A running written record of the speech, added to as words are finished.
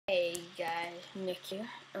guys, Nick here,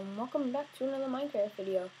 and welcome back to another Minecraft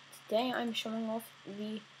video. Today I'm showing off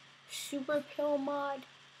the Super Pill mod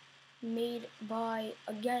made by,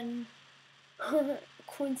 again,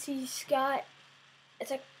 Quincy Scott. It's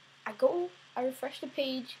like, I refresh the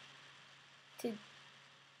page to,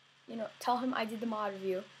 tell him I did the mod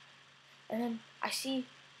review, and then I see,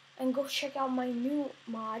 and go check out my new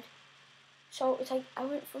mod. So it's like, I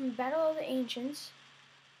went from Battle of the Ancients,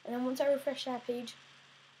 and then once I refresh that page,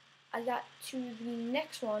 I got to the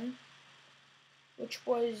next one, which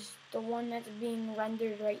was the one that's being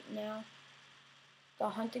rendered right now, the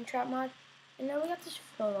Hunting Trap mod, and now we got the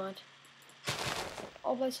Super Pill mod,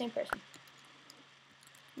 all by the same person.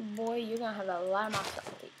 Boy, you're gonna have a lot of mods to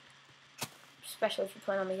update, especially if you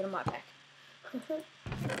plan on making a mod pack.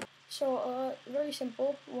 So, very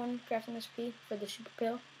simple, one crafting recipe for the Super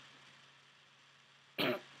Pill.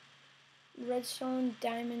 Redstone,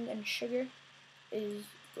 diamond, and sugar is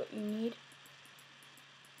what you need.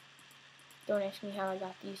 Don't ask me how I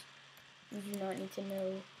got these. You do not need to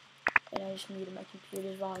know. And I just muted my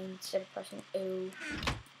computer's volume instead of pressing O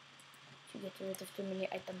to get rid of too many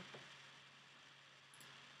items.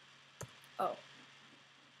 Oh.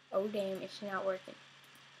 Oh damn, it's not working.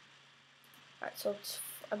 Alright, so it's,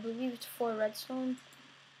 I believe it's 4 redstone,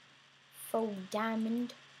 4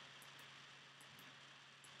 diamond,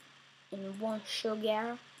 and 1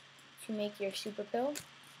 sugar to make your Super Pill.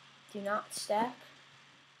 Do not stack.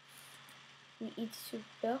 You eat the Super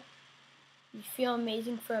Pill. You feel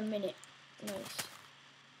amazing for a minute. Nice.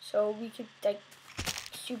 So we could like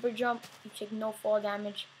super jump. You take no fall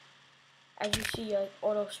damage. As you see, like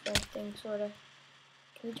auto sprint thing sorta.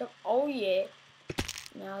 Can we jump? Oh yeah.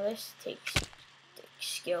 Now this takes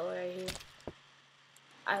skill right here.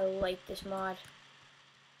 I like this mod.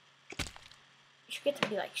 You should get to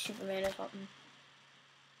be like Superman or something.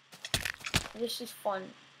 This is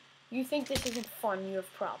fun. You think this isn't fun, you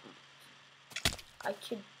have problems.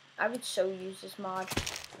 I would so use this mod.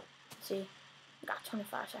 Let's see, got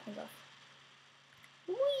 25 seconds left.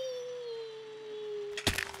 Whee!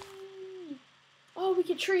 Oh, we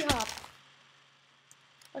can tree hop.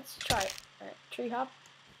 Let's try it. Alright, tree hop.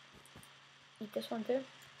 Eat this one too.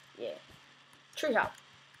 Yeah. Tree hop.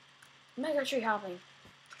 Mega tree hopping.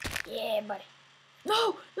 Yeah, buddy.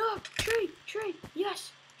 No! No! Tree! Tree!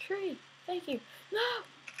 Yes! Tree! Thank you. No!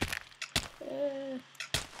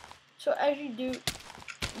 So as you do,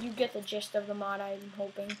 you get the gist of the mod, I'm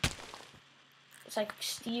hoping. It's like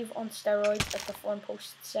Steve on steroids, like the forum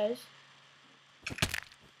post says.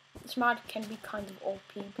 This mod can be kind of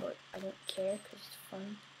OP, but I don't care because it's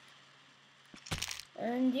fun.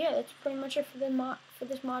 And yeah, that's pretty much it for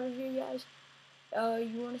this mod review, guys.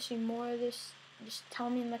 You want to see more of this? Just tell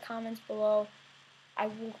me in the comments below. I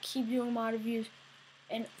will keep doing mod reviews,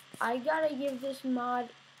 and I gotta give this mod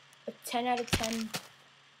a 10 out of 10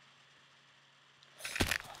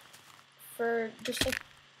 for just like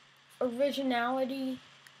originality,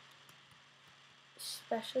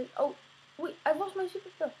 especially. Oh wait, I lost my Super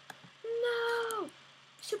Pill. No,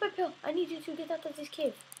 Super Pill, I need you to get out of this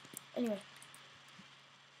cave. Anyway,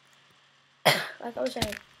 like I was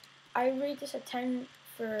saying, I rate this a 10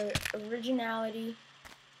 for originality,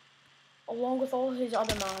 along with all his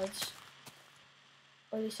other mods.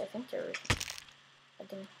 Or at least I think they're original. I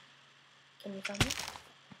don't know. Can you tell me?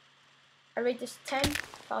 I rate this 10.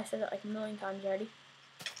 Probably said that like a million times already.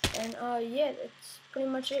 And yeah, that's pretty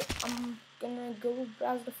much it. I'm gonna go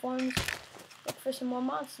browse the forums, look for some more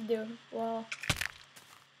mods to do. Well,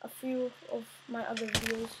 a few of my other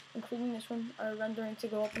videos, including this one, are rendering to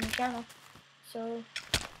go up on the channel. So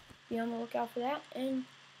be on the lookout for that. And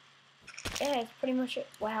yeah, that's pretty much it.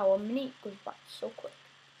 Wow, a minute goes by so quick.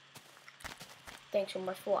 Thanks so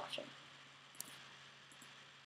much for watching.